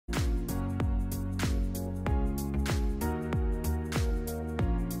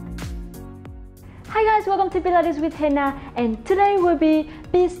Hi guys, welcome to Pilates with Hannah, and today will be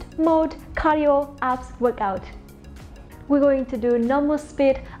Beast Mode Cardio Abs Workout. We're going to do normal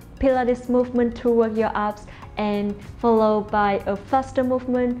speed Pilates movement to work your abs and followed by a faster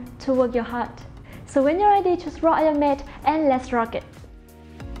movement to work your heart. So when you're ready, just roll out your mat and let's rock it.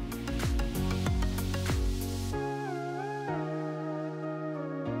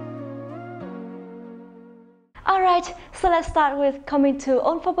 Alright, so let's start with coming to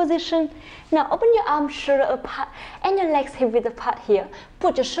on floor position. Now open your arms shoulder apart and your legs hip width apart here.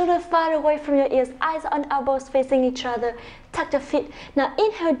 Put your shoulder far away from your ears, eyes on elbows facing each other. Tuck your feet. Now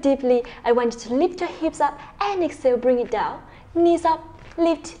inhale deeply. I want you to lift your hips up and exhale, bring it down. Knees up,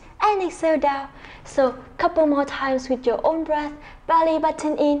 lift and exhale down. So couple more times with your own breath. Belly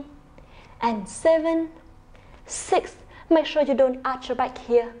button in. And 7, 6. Make sure you don't arch your back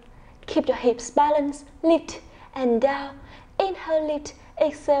here. Keep your hips balanced. Lift and down. Inhale, lift,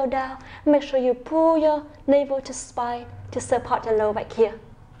 exhale down. Make sure you pull your navel to spine to support the lower back here.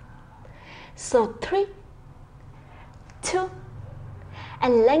 So 3, 2,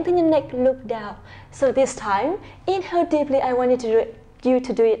 and lengthen your neck, look down. So this time, inhale deeply. I want you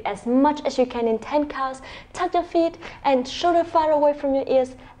to do it as much as you can in 10 counts. Tuck your feet and shoulder far away from your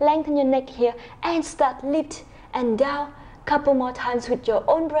ears. Lengthen your neck here and start lift and down. Couple more times with your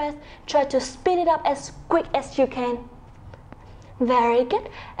own breath. Try to speed it up as quick as you can. Very good.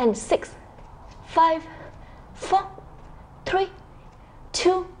 And 6, 5, 4, 3,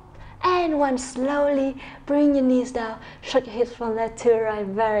 2, and 1. Slowly bring your knees down. Shake your hips from left to right.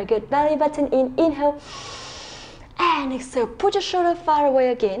 Very good. Belly button in. Inhale. And exhale. Put your shoulder far away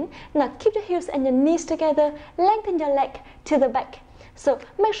again. Now keep your hips and your knees together. Lengthen your leg to the back. So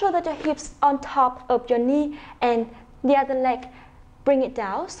make sure that your hips on top of your knee and the other leg, bring it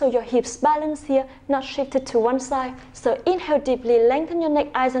down so your hips balance here, not shifted to one side. So inhale deeply, lengthen your neck,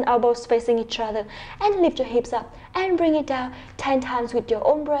 eyes and elbows facing each other, and lift your hips up and bring it down 10 times with your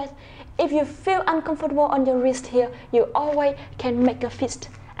own breath. If you feel uncomfortable on your wrist here, you always can make a fist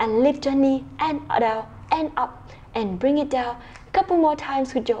and lift your knee and down and up and bring it down. Couple more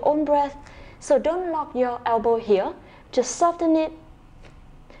times with your own breath. So don't lock your elbow here, just soften it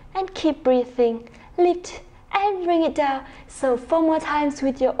and keep breathing. Lift and bring it down. So 4 more times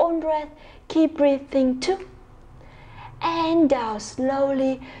with your own breath. Keep breathing. 2 and down.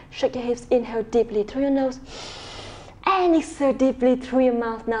 Slowly shake your hips. Inhale deeply through your nose and exhale deeply through your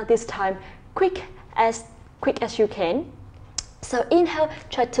mouth. Now this time quick as you can. So inhale,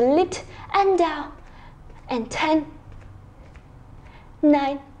 try to lift and down. And 10,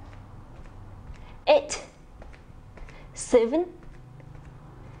 9, 8, 7,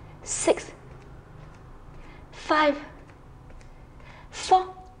 6, 5,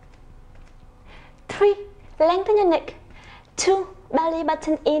 4, 3, lengthen your neck, 2, belly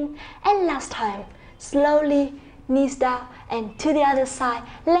button in, and last time, slowly, knees down, and to the other side,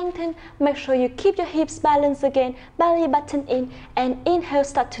 lengthen, make sure you keep your hips balanced again, belly button in, and inhale,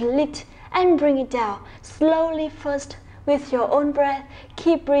 start to lift, and bring it down, slowly first, with your own breath,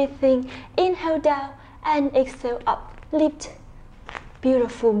 keep breathing, inhale down, and exhale up, lift.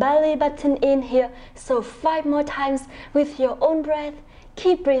 Beautiful. Belly button in here. So 5 more times with your own breath.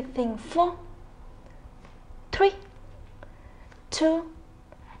 Keep breathing. 4, 3, 2,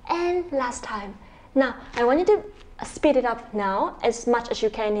 and last time. Now I want you to speed it up now as much as you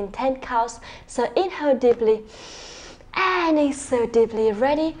can in 10 counts. So inhale deeply and exhale deeply.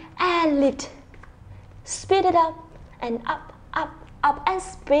 Ready? And lift. Speed it up and up, up, up, and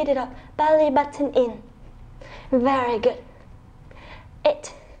speed it up. Belly button in. Very good.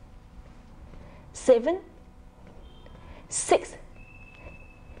 8, 7, 6,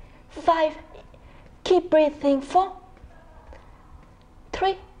 5, keep breathing. 4,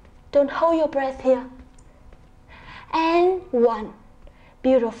 3, don't hold your breath here, and 1.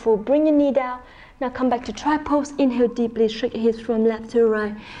 Beautiful. Bring your knee down. Now come back to try pose. Inhale deeply, shake your hips from left to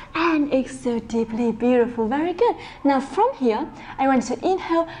right, and exhale deeply. Beautiful. Very good. Now from here, I want you to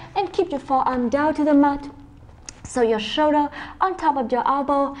inhale and keep your forearm down to the mat. So your shoulder on top of your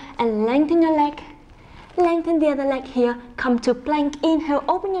elbow and lengthen your leg. Lengthen the other leg here. Come to plank. Inhale,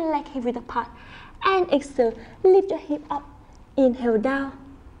 open your leg hip width apart. And exhale, lift your hip up. Inhale down.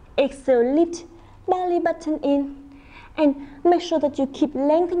 Exhale, lift. Belly button in. And make sure that you keep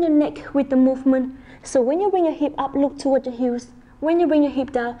lengthening your neck with the movement. So when you bring your hip up, look toward your heels. When you bring your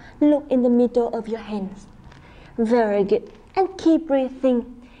hip down, look in the middle of your hands. Very good. And keep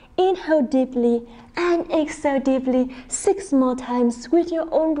breathing. Inhale deeply and exhale deeply 6 more times with your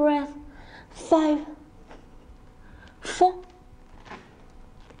own breath. 5, 4,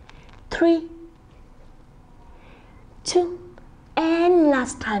 3, 2, and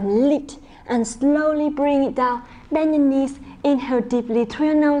last time lift and slowly bring it down. Bend your knees, inhale deeply through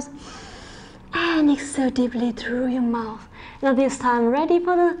your nose and exhale deeply through your mouth. Now this time, ready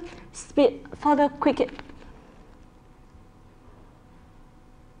for the speed, for the quick.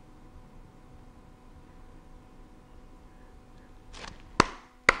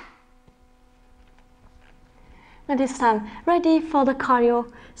 Now this time, ready for the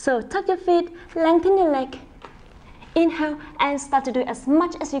cardio. So tuck your feet, lengthen your leg. Inhale and start to do as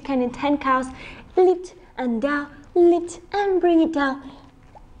much as you can in 10 counts. Lift and down, lift and bring it down.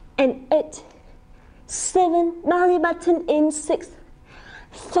 And 8, 7, belly button in 6,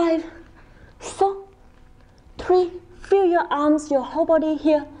 5, 4, 3, feel your arms, your whole body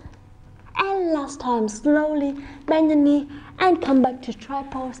here. And last time, slowly bend your knee and come back to try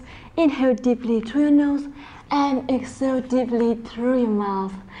pose. Inhale deeply through your nose and exhale deeply through your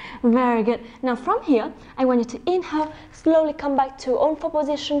mouth. Very good. Now from here, I want you to inhale, slowly come back to own four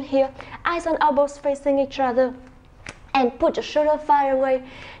position here, eyes and elbows facing each other, and put your shoulder far away.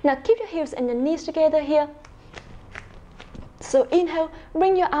 Now keep your hips and your knees together here. So inhale,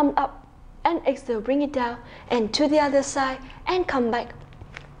 bring your arm up, and exhale, bring it down, and to the other side, and come back.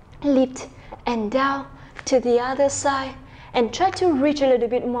 Lift and down to the other side, and try to reach a little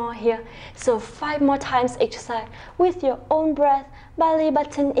bit more here. So 5 more times each side with your own breath. Belly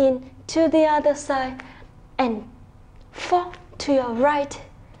button in to the other side, and 4 to your right,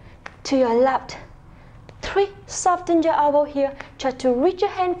 to your left. 3, soften your elbow here. Try to reach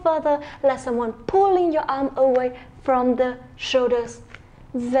your hand further, like someone pulling your arm away from the shoulders.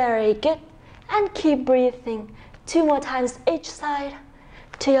 Very good. And keep breathing. 2 more times each side.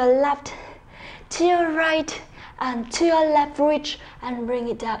 To your left, to your right, and to your left. Reach and bring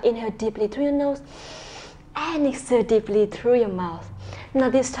it down. Inhale deeply through your nose and exhale deeply through your mouth.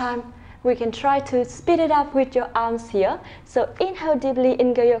 Now this time we can try to speed it up with your arms here. So inhale deeply,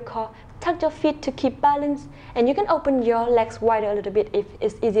 engage your core, tuck your feet to keep balance, and you can open your legs wider a little bit if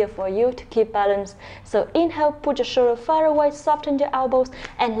it's easier for you to keep balance. So inhale, put your shoulder far away, soften your elbows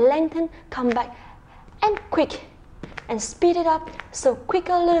and lengthen, come back and quick. And speed it up, so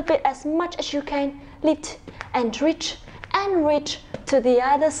quicker a little bit, as much as you can. Lift and reach to the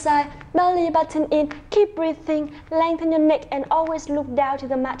other side. Belly button in, keep breathing, lengthen your neck and always look down to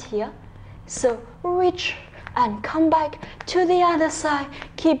the mat here. So reach and come back to the other side.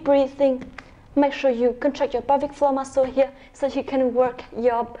 Keep breathing. Make sure you contract your pelvic floor muscle here so you can work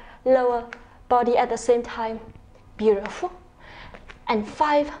your lower body at the same time. Beautiful. And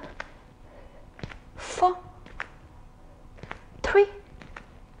 5, 4, 3,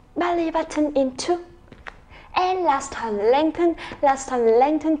 belly button in 2, and last time lengthen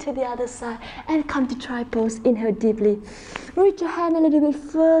to the other side and come to try pose. Inhale deeply, reach your hand a little bit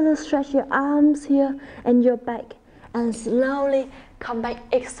further, stretch your arms here and your back, and slowly come back,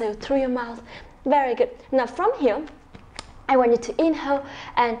 exhale through your mouth. Very good. Now from here, I want you to inhale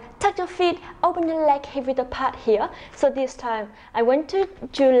and tuck your feet, open your leg hip width apart here. So this time I want you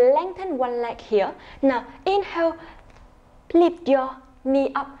to lengthen one leg here. Now inhale, lift your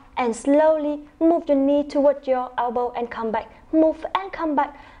knee up and slowly move your knee toward your elbow and come back. Move and come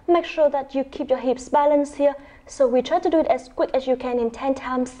back. Make sure that you keep your hips balanced here. So we try to do it as quick as you can in 10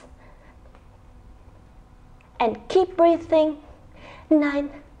 times. And keep breathing. 9,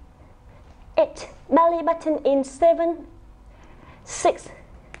 8, belly button in 7, 6,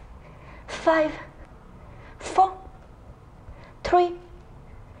 5, 4, 3,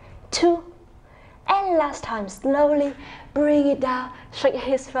 2, and last time, slowly bring it down. Shake your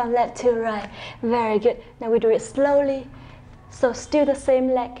hips from left to right. Very good. Now we do it slowly. So still the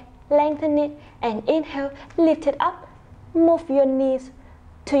same leg. Lengthen it and inhale. Lift it up. Move your knees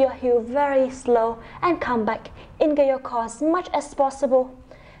to your heel very slow and come back. Engage your core as much as possible.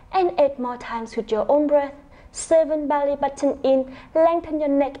 And 8 more times with your own breath. 7, belly button in. Lengthen your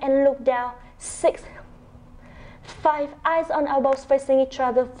neck and look down. 6, 5, eyes on elbows facing each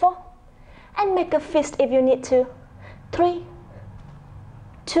other. 4, and make a fist if you need to. 3,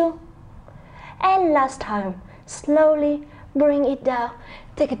 2, and last time, slowly bring it down.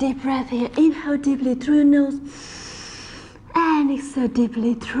 Take a deep breath here. Inhale deeply through your nose and exhale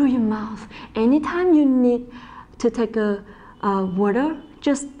deeply through your mouth. Anytime you need to take a water,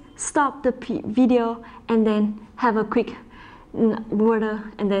 just stop the video and then have a quick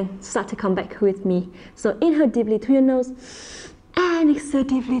water and then start to come back with me. So inhale deeply through your nose and exhale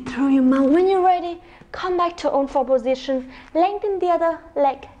deeply through your mouth. When you're ready, come back to own four position. Lengthen the other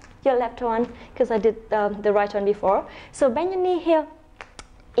leg, your left one, because I did the right one before. So bend your knee here,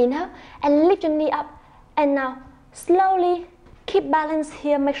 inhale, and lift your knee up. And now slowly keep balance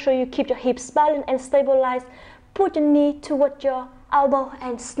here. Make sure you keep your hips balanced and stabilized. Put your knee toward your elbow,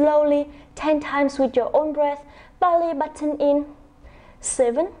 and slowly 10 times with your own breath. Belly button in.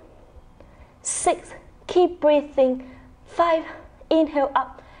 7, 6, keep breathing. 5, inhale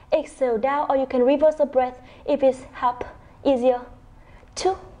up, exhale down, or you can reverse the breath if it's easier.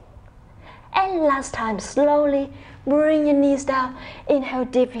 2, and last time, slowly bring your knees down. Inhale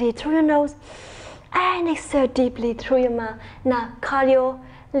deeply through your nose and exhale deeply through your mouth. Now cardio,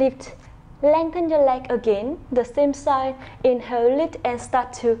 lift, lengthen your leg again, the same side. Inhale, lift, and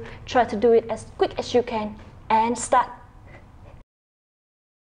start to try to do it as quick as you can. And start.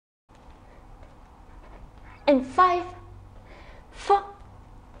 And 5, 4,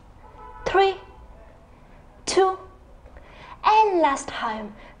 3, 2, and last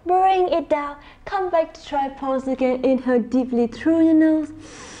time. Bring it down. Come back to try pose again. Inhale deeply through your nose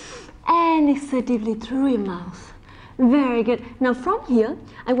and exhale deeply through your mouth. Very good. Now from here,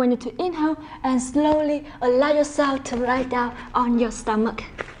 I want you to inhale and slowly allow yourself to lie down on your stomach.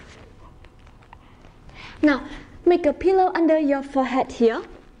 Now, make a pillow under your forehead here.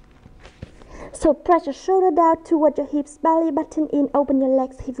 So press your shoulder down toward your hips, belly button in, open your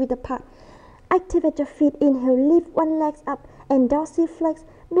legs hip width apart. Activate your feet, inhale, lift one leg up and dorsiflex,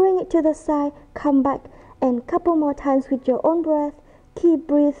 bring it to the side, come back, and couple more times with your own breath. Keep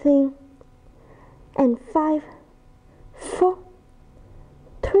breathing. And 5, 4,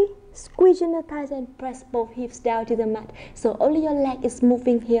 3, squeeze in the thighs and press both hips down to the mat. So only your leg is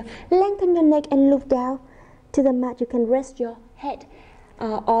moving here. Lengthen your neck and look down to the mat. You can rest your head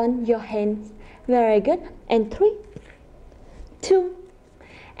on your hands. Very good. And 3, 2,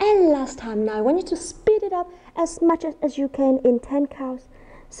 and last time. Now I want you to speed it up as much as you can in 10 counts.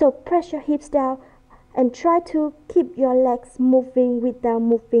 So press your hips down and try to keep your legs moving without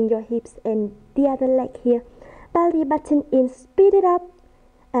moving your hips and the other leg here. Belly button in, speed it up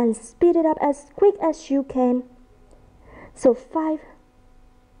and speed it up as quick as you can. So 5,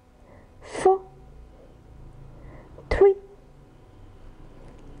 4, 3,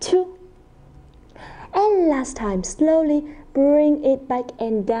 2, and last time. Slowly bring it back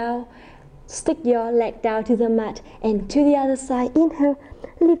and down. Stick your leg down to the mat and to the other side. Inhale,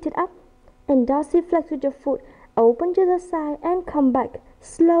 lift it up and dorsiflex with your foot. Open to the side and come back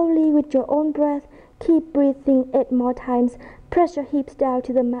slowly with your own breath. Keep breathing 8 more times. Press your hips down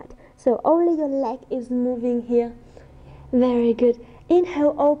to the mat so only your leg is moving here. Very good.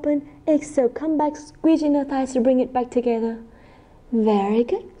 Inhale, open. Exhale, come back, squeeze in your thighs to bring it back together. Very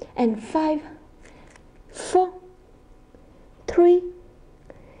good. And 5, 4, 3,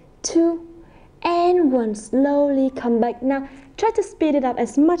 2, and 1. Slowly come back. Now try to speed it up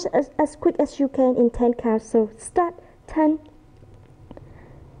as quick as you can in 10 counts. So start. 10,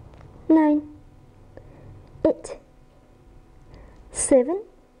 9, 8, 7,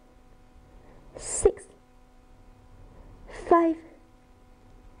 6, 5,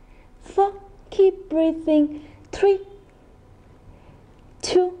 4, keep breathing. 3,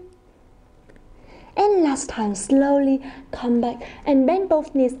 2, and last time. Slowly come back and bend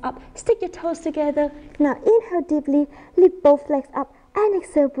both knees up. Stick your toes together. Now inhale deeply, lift both legs up and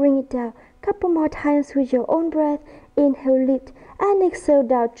exhale, bring it down. Couple more times with your own breath. Inhale, lift and exhale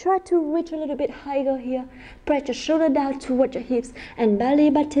down. Try to reach a little bit higher here. Press your shoulder down toward your hips and belly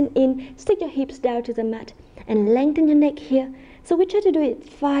button in. Stick your hips down to the mat and lengthen your neck here. So we try to do it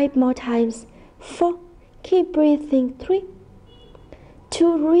 5 more times. 4, keep breathing. 3,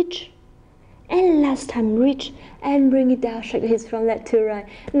 2, reach. And last time, reach and bring it down. Shake the hips from left to right.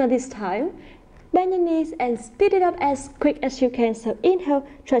 Now this time, bend your knees and speed it up as quick as you can. So inhale,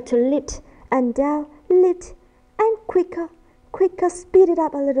 try to lift and down, lift and quicker, speed it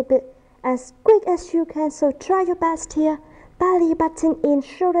up a little bit as quick as you can. So try your best here. Belly button in,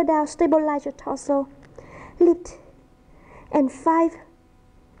 shoulder down, stabilize your torso. Lift. And 5,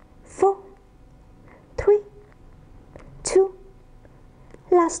 4, 3, 2,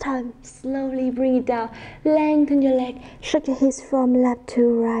 last time. Slowly bring it down. Lengthen your leg. Shake your hips from left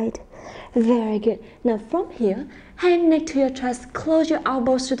to right. Very good. Now from here, hand neck to your chest. Close your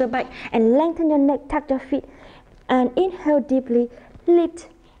elbows to the back and lengthen your neck. Tuck your feet. And inhale deeply. Lift.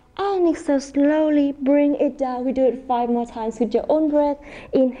 And exhale slowly. Bring it down. We do it 5 more times with your own breath.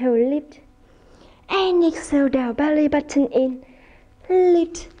 Inhale, lift. And exhale down. Belly button in.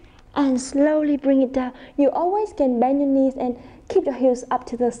 Lift. And slowly bring it down. You always can bend your knees and keep your heels up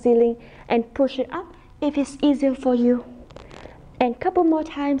to the ceiling and push it up if it's easier for you. And couple more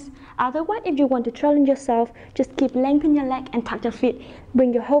times. Otherwise, if you want to challenge yourself, just keep lengthening your leg and tuck your feet.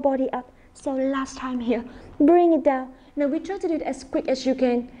 Bring your whole body up. So last time here, bring it down. Now we try to do it as quick as you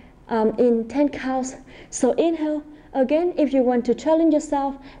can in 10 counts. So inhale, Again, if you want to challenge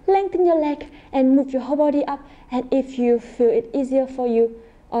yourself, lengthen your leg and move your whole body up. And if you feel it easier for you,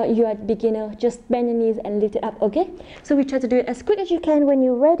 or you are a beginner, just bend your knees and lift it up, okay? So we try to do it as quick as you can. When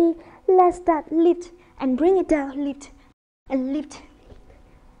you're ready, let's start. Lift and bring it down. Lift and lift.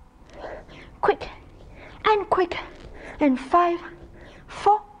 Quick and quick. And 5,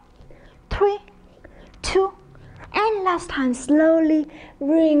 4, 3, 2, and last time, slowly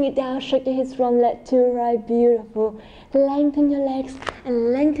bring it down. Shake your hips from left to right. Beautiful. Lengthen your legs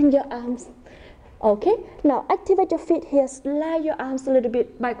and lengthen your arms. Okay, now activate your feet here. Slide your arms a little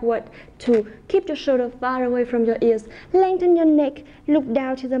bit backward to keep your shoulder far away from your ears. Lengthen your neck. Look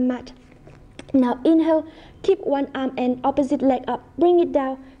down to the mat. Now inhale. Keep one arm and opposite leg up. Bring it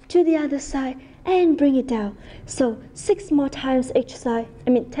down to the other side and bring it down. So 6 more times each side.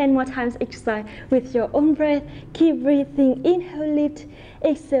 10 more times each side with your own breath. Keep breathing. Inhale, lift.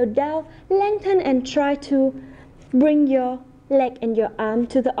 Exhale, down. Lengthen and try to bring your leg and your arm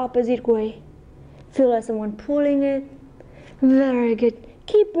to the opposite way. Feel like someone pulling it. Very good.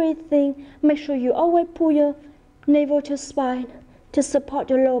 Keep breathing. Make sure you always pull your navel to spine to support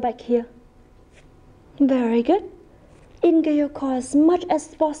your lower back here. Very good. Engage your core as much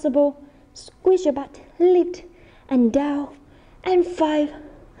as possible. Squeeze your butt. Lift and down. And 5.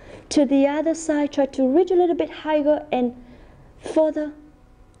 To the other side. Try to reach a little bit higher and further.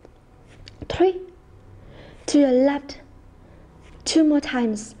 3. To your left. 2 more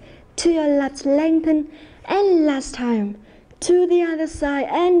times. To your left, lengthen, and last time to the other side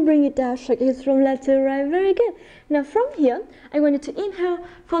and bring it down. Shake it from left to right. Very good. Now from here, I want you to inhale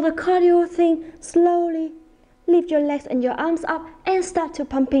for the cardio thing. Slowly lift your legs and your arms up and start to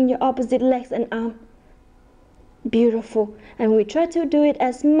pumping your opposite legs and arm. Beautiful. And we try to do it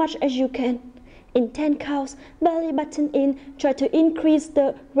as much as you can. In 10 counts, belly button in. Try to increase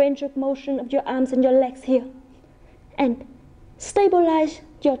the range of motion of your arms and your legs here. And stabilize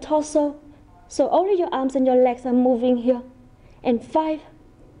your torso, so only your arms and your legs are moving here. And 5,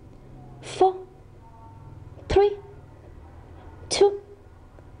 4, 3, 2,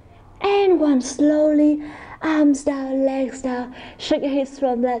 and 1. Slowly, arms down, legs down. Shake your hips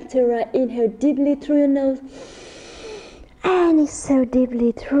from left to right. Inhale deeply through your nose, and exhale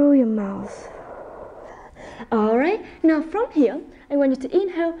deeply through your mouth. Alright, now from here, I want you to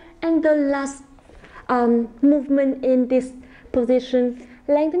inhale, and the last movement in this position.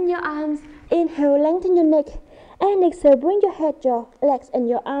 Lengthen your arms. Inhale, lengthen your neck. And exhale, bring your head, your legs, and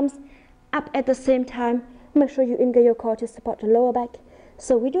your arms up at the same time. Make sure you engage your core to support the lower back.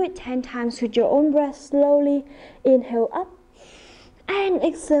 So we do it 10 times with your own breath. Slowly inhale up and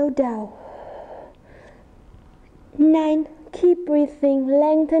exhale down. 9. Keep breathing.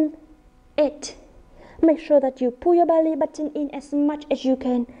 Lengthen. 8. Make sure that you pull your belly button in as much as you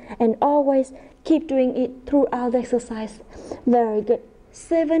can, and always keep doing it throughout the exercise. Very good.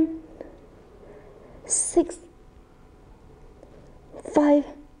 7, 6, 5,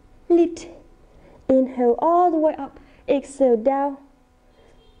 lift. Inhale all the way up. Exhale down.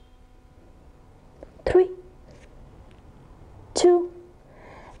 3, 2,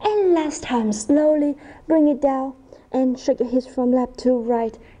 and last time, slowly bring it down and shake your hips from left to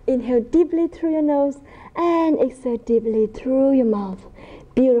right. Inhale deeply through your nose and exhale deeply through your mouth.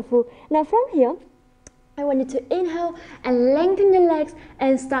 Beautiful. Now from here, I want you to inhale and lengthen your legs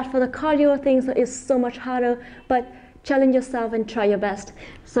and start for the cardio thing. So it's so much harder, but challenge yourself and try your best.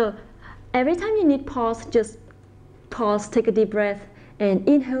 So every time you need pause, just pause, take a deep breath and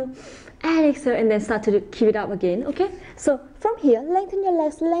inhale and exhale, and then start to keep it up again. Okay, so from here, lengthen your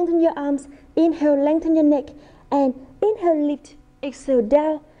legs, lengthen your arms. Inhale, lengthen your neck, and inhale, lift. Exhale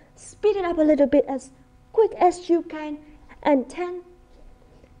down. Speed it up a little bit as quick as you can. And 10,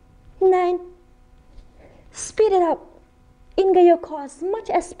 9, speed it up. Engage your core as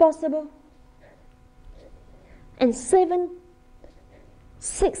much as possible. And 7,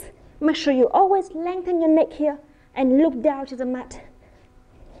 6, make sure you always lengthen your neck here and look down to the mat.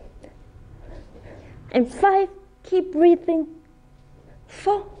 And 5, keep breathing.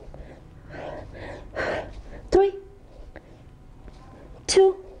 4, 3,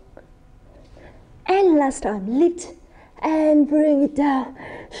 2, and last time, lift and bring it down.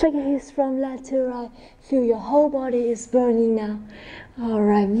 Shake your hips from left to right. Feel your whole body is burning now.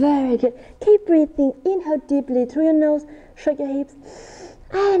 Alright, very good. Keep breathing. Inhale deeply through your nose. Shake your hips.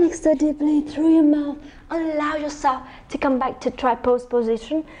 And exhale deeply through your mouth. Allow yourself to come back to tripod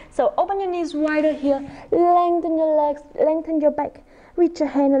position. So open your knees wider here. Lengthen your legs. Lengthen your back. Reach your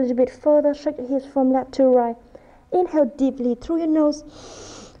hand a little bit further. Shake your hips from left to right. Inhale deeply through your nose.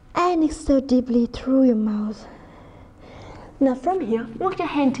 And exhale deeply through your mouth. Now from here, walk your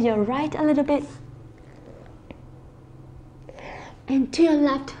hand to your right a little bit. And to your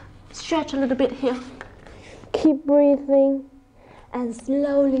left, stretch a little bit here. Keep breathing and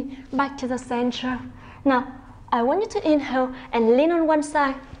slowly back to the center. Now, I want you to inhale and lean on one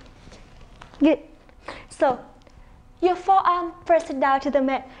side. Good. So, your forearm press it down to the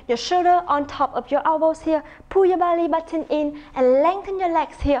mat, your shoulder on top of your elbows here. Pull your belly button in and lengthen your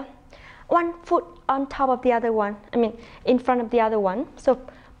legs here. One foot on top of the other one, in front of the other one. So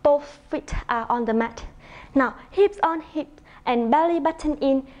both feet are on the mat. Now, hips on hips and belly button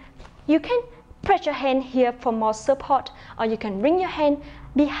in. You can press your hand here for more support, or you can bring your hand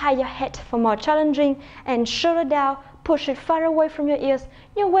behind your head for more challenging, and shoulder down, push it far away from your ears.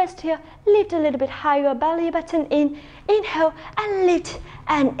 Your waist here, lift a little bit higher, belly button in. Inhale and lift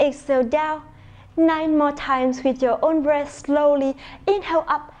and exhale down. 9 more times with your own breath, slowly. Inhale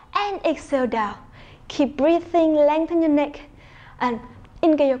up and exhale down. Keep breathing, lengthen your neck and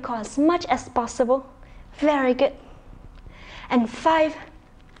engage your core as much as possible. Very good. And 5,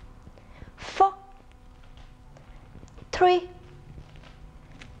 4, 3,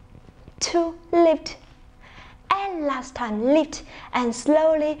 2, lift. And last time, lift and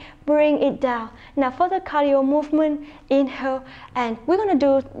slowly bring it down. Now for the cardio movement, inhale, and we're gonna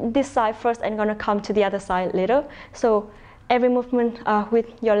do this side first and gonna come to the other side later. So every movement with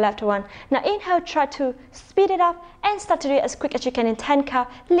your left one. Now inhale, try to speed it up and start to do it as quick as you can in 10 count.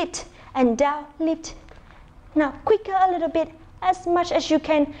 Lift and down, lift. Now quicker a little bit, as much as you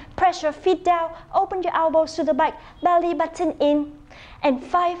can. Press your feet down, open your elbows to the back, belly button in. And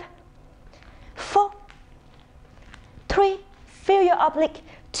 5, 4, 3, feel your oblique,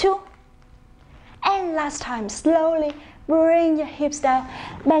 2, and last time, slowly bring your hips down,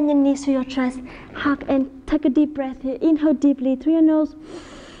 bend your knees to your chest, hug and take a deep breath here. Inhale deeply through your nose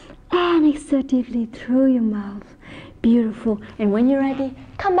and exhale deeply through your mouth. Beautiful. And when you're ready,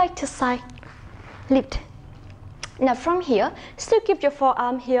 come back to side, lift. Now from here, still keep your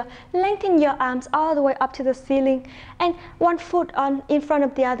forearm here, lengthen your arms all the way up to the ceiling and one foot on in front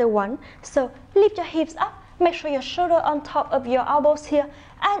of the other one. So lift your hips up, make sure your shoulder on top of your elbows here,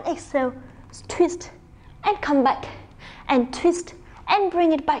 and exhale, twist and come back and twist and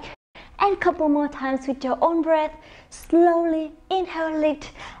bring it back. And couple more times with your own breath, slowly inhale,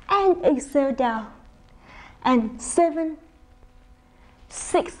 lift and exhale down. And 7,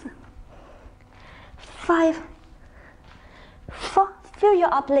 6, 5, 4, feel your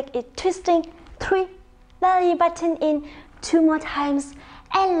oblique is twisting, 3, belly button in, 2 more times,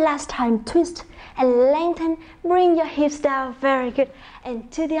 and last time twist and lengthen, bring your hips down, very good, and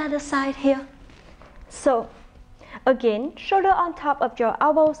to the other side here. So again, shoulder on top of your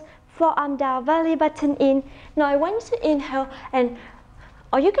elbows, forearm down, belly button in. Now I want you to inhale, and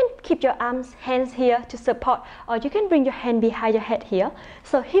or you can keep your hands here to support, or you can bring your hand behind your head here.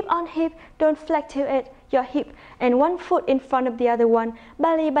 So hip on hip, don't flexiate your hip, and one foot in front of the other one,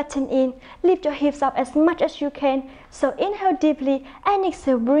 belly button in. Lift your hips up as much as you can. So inhale deeply and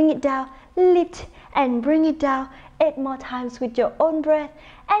exhale, bring it down, lift and bring it down. 8 more times with your own breath,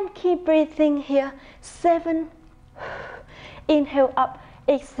 and keep breathing here. 7, inhale up,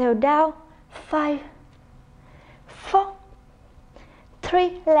 exhale down. 5, 4,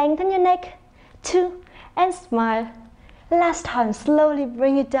 3, lengthen your neck. 2, and smile. Last time, slowly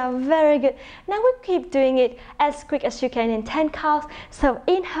bring it down, very good. Now we keep doing it as quick as you can in 10 counts. So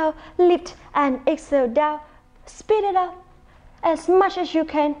inhale, lift and exhale down. Speed it up as much as you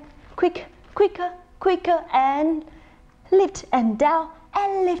can. Quicker, quicker, and lift and down,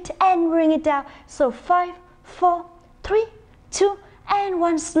 and lift and bring it down. So 5, 4, 3, 2, and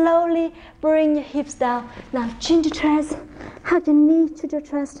 1. Slowly bring your hips down. Now chin to chest, hug your knee to your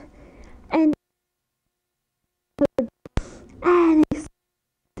chest, and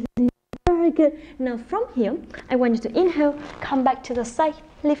very good. Now from here, I want you to inhale, come back to the side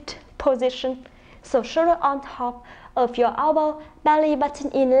lift position. So shoulder on top of your elbow, belly button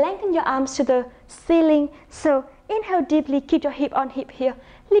in, lengthen your arms to the ceiling. So inhale deeply, keep your hip on hip here,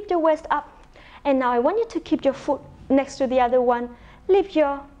 lift your waist up. And now I want you to keep your foot next to the other one, lift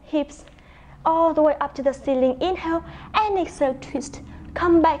your hips all the way up to the ceiling. Inhale and exhale, twist,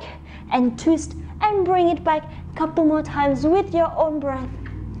 come back and twist and bring it back. Couple more times with your own breath.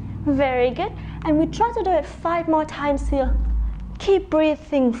 Very good. And we try to do it 5 more times here. Keep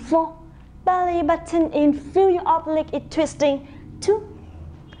breathing. 4, belly button in, feel your oblique is twisting. 2,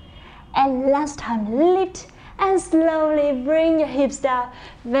 and last time, lift and slowly bring your hips down.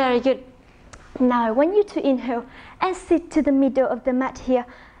 Very good. Now I want you to inhale and sit to the middle of the mat here,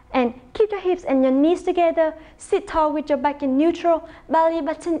 and keep your hips and your knees together. Sit tall with your back in neutral, belly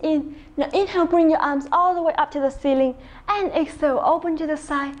button in. Now inhale, bring your arms all the way up to the ceiling, and exhale, open to the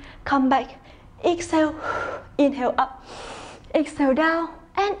side, come back. Exhale, inhale up, exhale down,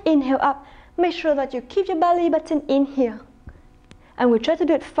 and inhale up. Make sure that you keep your belly button in here. And we try to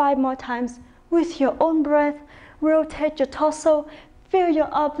do it 5 more times with your own breath. Rotate your torso, feel your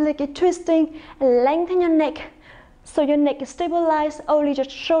upper leg is twisting, and lengthen your neck. So your neck is stabilized, only your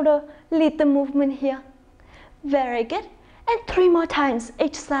shoulder lead the movement here. Very good. And 3 more times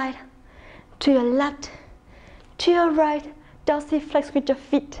each side. To your left, to your right, dorsiflex with your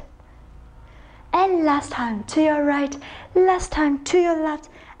feet. And last time to your right, last time to your left,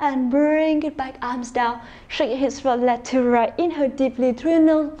 and bring it back, arms down. Shake your hips from left to right. Inhale deeply through your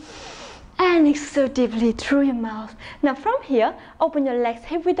nose, and exhale deeply through your mouth. Now from here, open your legs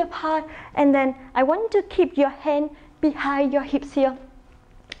hip width apart, and then I want you to keep your hand behind your hips here.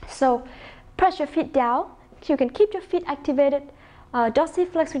 So press your feet down. You can keep your feet activated.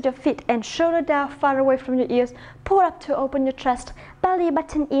 Dorsiflex with your feet and shoulder down, far away from your ears. Pull up to open your chest. Belly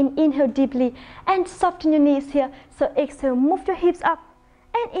button in. Inhale deeply and soften your knees here. So exhale, move your hips up,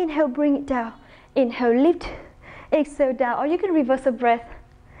 and inhale, bring it down. Inhale, lift. Exhale down, or you can reverse the breath.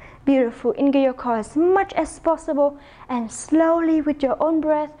 Beautiful. Engage your core as much as possible, and slowly with your own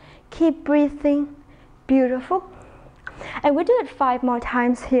breath, keep breathing. Beautiful. And we do it 5 more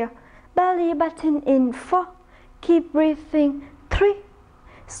times here. Belly button in. 4. Keep breathing. 3.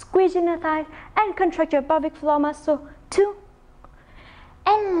 Squeeze in the thighs and contract your pelvic floor muscle. 2.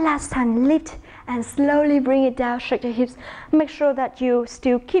 And last time, lift and slowly bring it down. Shake your hips. Make sure that you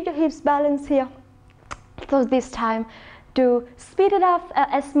still keep your hips balanced here. So this time, do speed it up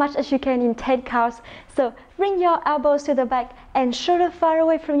as much as you can in 10 counts. So bring your elbows to the back and shoulder far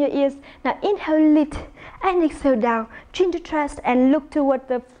away from your ears. Now inhale, lift, and exhale down. Chin to chest and look toward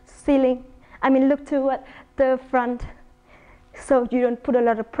the ceiling. Look toward the front, so you don't put a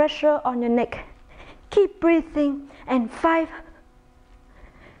lot of pressure on your neck. Keep breathing. And 5,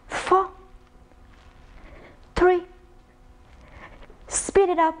 4, 3, speed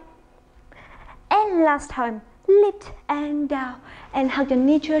it up. And last time, lift and down, and hug your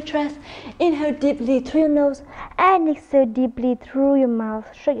knee to your chest. Inhale deeply through your nose, and exhale deeply through your mouth.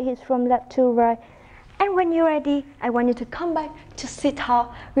 Shake your hips from left to right. And when you're ready, I want you to come back to sit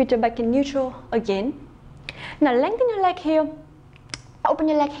tall with your back in neutral again. Now lengthen your leg here. Open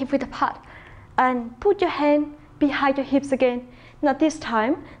your leg hip width apart, and put your hand behind your hips again. Now this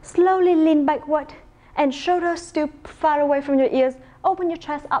time, slowly lean backward, and shoulders still far away from your ears. Open your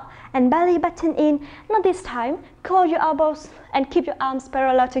chest up and belly button in. Now this time, close your elbows and keep your arms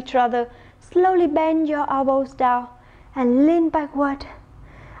parallel to each other. Slowly bend your elbows down and lean backward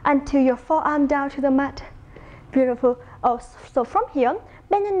until your forearm down to the mat. Beautiful. So from here,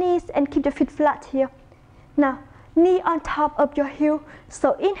 bend your knees and keep your feet flat here. Now, knee on top of your heel.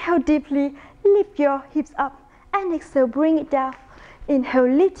 So inhale deeply, lift your hips up, and exhale, bring it down. Inhale,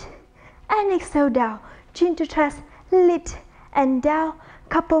 lift, and exhale down. Chin to chest, lift and down.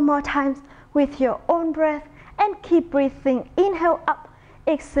 Couple more times with your own breath, and keep breathing. Inhale up,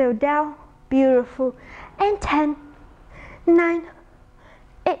 exhale down. Beautiful. And 10, 9,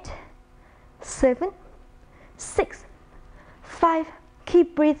 8, 7, 6, 5.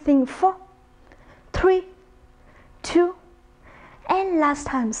 Keep breathing. 4, 3, 2, and last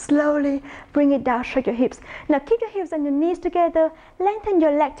time, slowly bring it down. Shake your hips. Now keep your hips and your knees together. Lengthen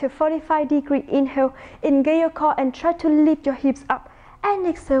your leg to 45 degree. Inhale, engage your core and try to lift your hips up. And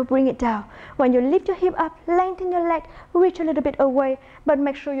exhale, bring it down. When you lift your hip up, lengthen your leg, reach a little bit away, but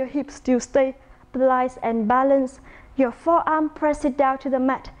make sure your hips still stay stabilized and balanced. Your forearm press it down to the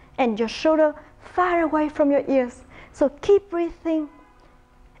mat, and your shoulder far away from your ears. So keep breathing,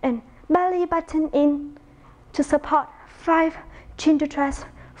 and belly button in to support. 5, chin to chest.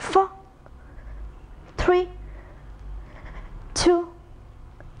 4, 3, 2,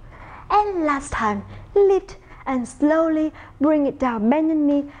 and last time, lift and slowly bring it down. Bend your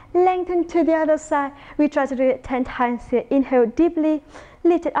knee, lengthen to the other side. We try to do it 10 times here. Inhale deeply,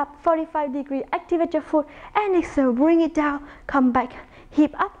 lift it up 45 degrees, activate your foot, and exhale, bring it down. Come back,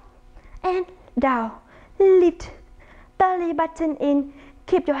 hip up and down. Lift, belly button in,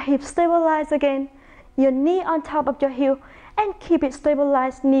 keep your hips stabilized again. Your knee on top of your heel, and keep it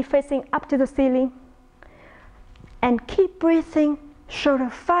stabilized, knee facing up to the ceiling. And keep breathing, shoulder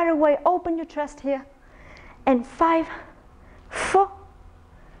far away, open your chest here. And 5, 4,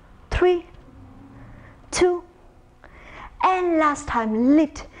 3, 2, and last time,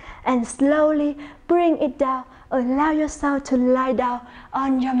 lift and slowly bring it down. Allow yourself to lie down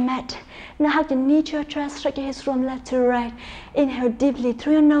on your mat. Now hug your knee to your chest, stretch your hips from left to right. Inhale deeply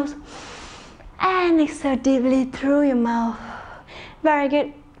through your nose, and exhale deeply through your mouth. Very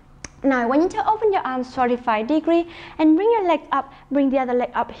good. Now I want you to open your arms 45 degrees and bring your legs up, bring the other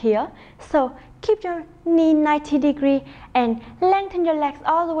leg up here. So Keep your knee 90 degrees and lengthen your legs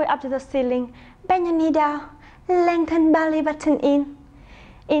all the way up to the ceiling. Bend your knee down, lengthen belly button in.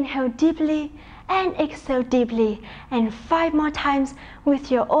 Inhale deeply and exhale deeply. And 5 more times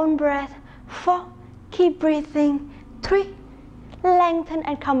with your own breath. 4, keep breathing. 3, lengthen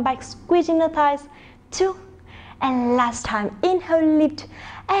and come back, squeezing the thighs. 2, and last time, inhale, lift,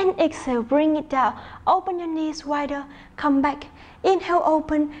 and exhale, bring it down. Open your knees wider, come back. Inhale,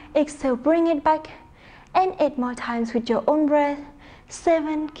 open, exhale, bring it back. And 8 more times with your own breath.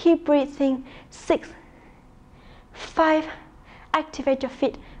 7, keep breathing. 6, 5, activate your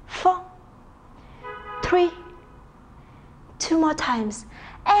feet. 4, 3, 2 more times.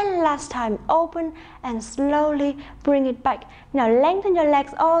 And last time, open and slowly bring it back. Now lengthen your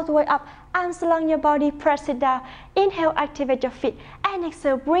legs all the way up, arms along your body, press it down. Inhale, activate your feet, and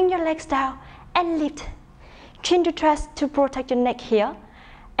exhale, bring your legs down and lift. Chin to chest to protect your neck here.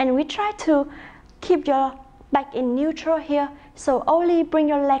 And we try to keep your back in neutral here, so only bring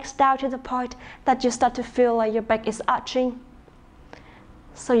your legs down to the point that you start to feel like your back is arching.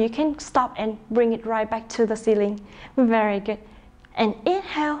 So you can stop and bring it right back to the ceiling. Very good. And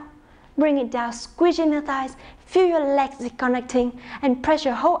inhale, bring it down, squeezing the thighs, feel your legs connecting, and press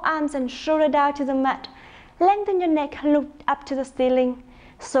your whole arms and shoulder down to the mat. Lengthen your neck, look up to the ceiling.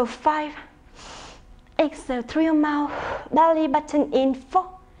 So 5, exhale through your mouth, belly button in. 4,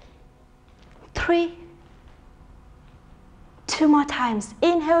 3, 2 more times.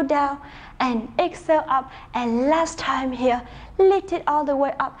 Inhale down and exhale up, and last time here, lift it all the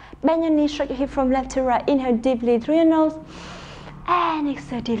way up. Bend your knees, stretch your hip from left to right. Inhale deeply through your nose. And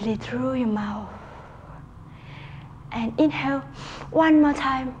exhale deeply through your mouth. And inhale 1 more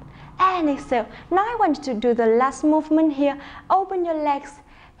time. And exhale. Now I want you to do the last movement here. Open your legs,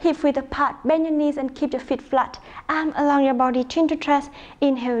 hip width apart, bend your knees and keep your feet flat. Arm along your body, chin to chest.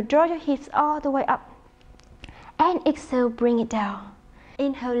 Inhale, draw your hips all the way up. And exhale, bring it down.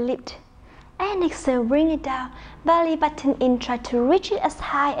 Inhale, lift. And exhale, bring it down. Belly button in, try to reach it as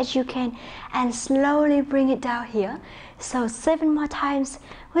high as you can. And slowly bring it down here. So 7 more times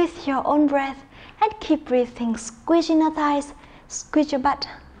with your own breath. And keep breathing, squeezing the thighs, squeeze your butt.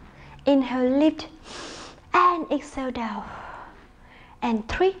 Inhale, lift, and exhale down. And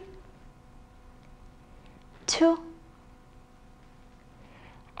 3, 2,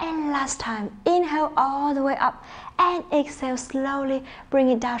 and last time. Inhale all the way up, and exhale slowly, bring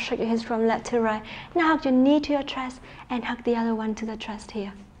it down, shake your hips from left to right. Now hug your knee to your chest, and hug the other one to the chest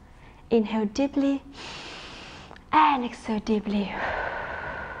here. Inhale deeply, and exhale deeply.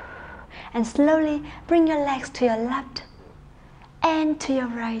 And slowly bring your legs to your left and to your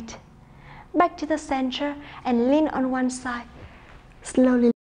right. Back to the center and lean on one side.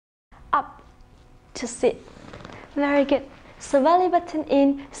 Slowly up to sit. Very good. So belly button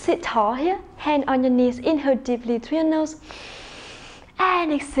in, sit tall here. Hand on your knees. Inhale deeply through your nose.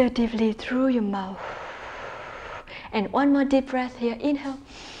 And exhale deeply through your mouth. And one more deep breath here. Inhale.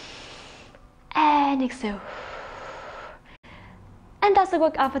 And exhale. And that's the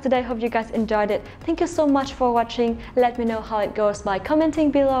workout for today. Hope you guys enjoyed it. Thank you so much for watching. Let me know how it goes by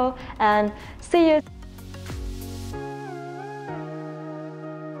commenting below, and see you.